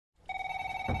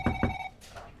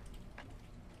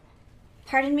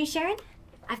Pardon me, Sharon?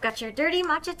 I've got your dirty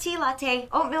matcha tea latte,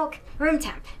 oat milk, room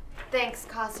temp. Thanks,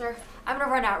 Kausar. I'm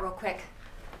gonna run out real quick.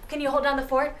 Can you hold down the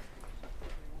fort?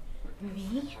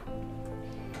 Me?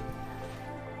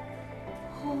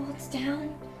 Holds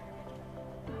down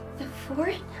the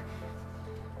fort?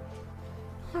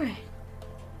 All right.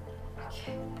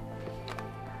 Okay.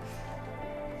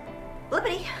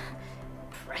 Blippity.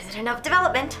 President of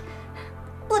Development.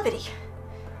 Blippity.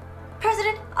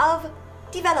 President of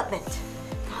Development.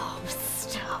 Oh,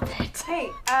 stop it. Hey,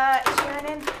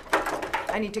 Sharon,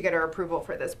 I need to get her approval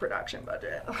for this production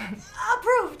budget.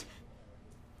 Approved.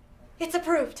 It's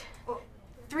approved.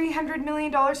 $300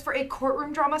 million for a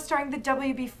courtroom drama starring the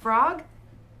WB Frog?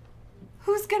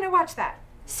 Who's gonna watch that?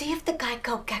 See if the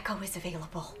Geico Gecko is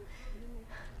available.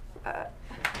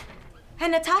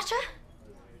 And Natasha?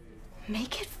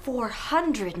 Make it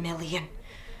 400 million.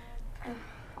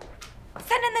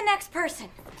 Send in the next person.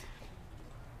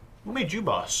 Who made you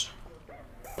boss?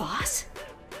 Boss?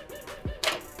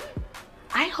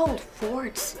 I hold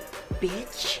forts,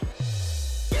 bitch.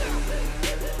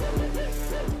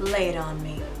 Lay it on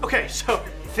me. Okay, so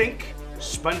think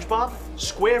SpongeBob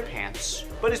SquarePants,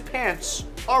 but his pants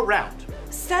are round.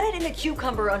 Set it in a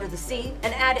cucumber under the sea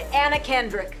and add Anna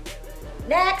Kendrick.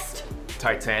 Next!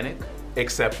 Titanic,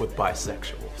 except with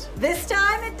bisexuals. This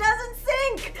time it doesn't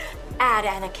sink! Add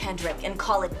Anna Kendrick and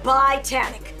call it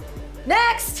Bitanic.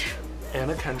 Next!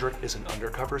 Anna Kendrick is an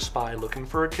undercover spy looking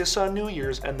for a kiss on New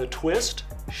Year's, and the twist?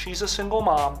 She's a single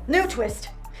mom. New twist.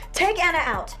 Take Anna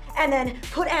out, and then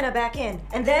put Anna back in,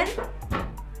 and then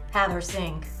have her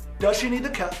sing. Does she need the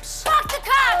cups? Fuck the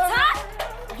cops, huh?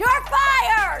 You're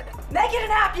fired! Make it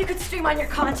an app you could stream on your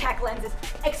contact lenses.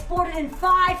 Export it in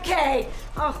 5K.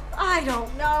 Oh, I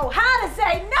don't know how to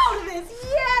say no to this.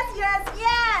 Yes, yes,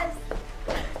 yes!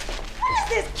 What is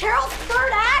this, Carol's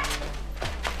third act?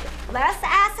 Less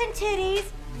ass and titties,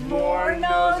 more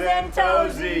nose and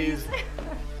toesies.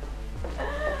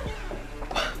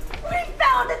 We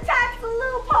found a tax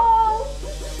loophole!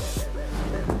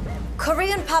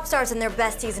 Korean pop stars and their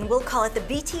besties, and we'll call it the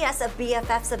BTS of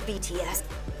BFFs of BTS.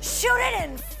 Shoot it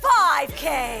in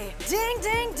 5K! Ding,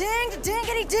 ding, ding,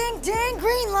 dingity, ding, ding,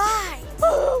 green light!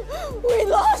 We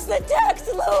lost the tax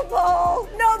loophole!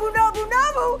 No boo, no boo,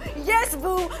 no boo! Yes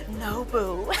boo, no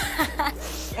boo!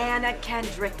 Anna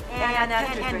Kendrick, Anna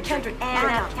Kendrick, Anna Kendrick,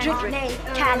 Anna Kendrick,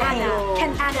 Anna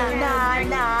Kendrick,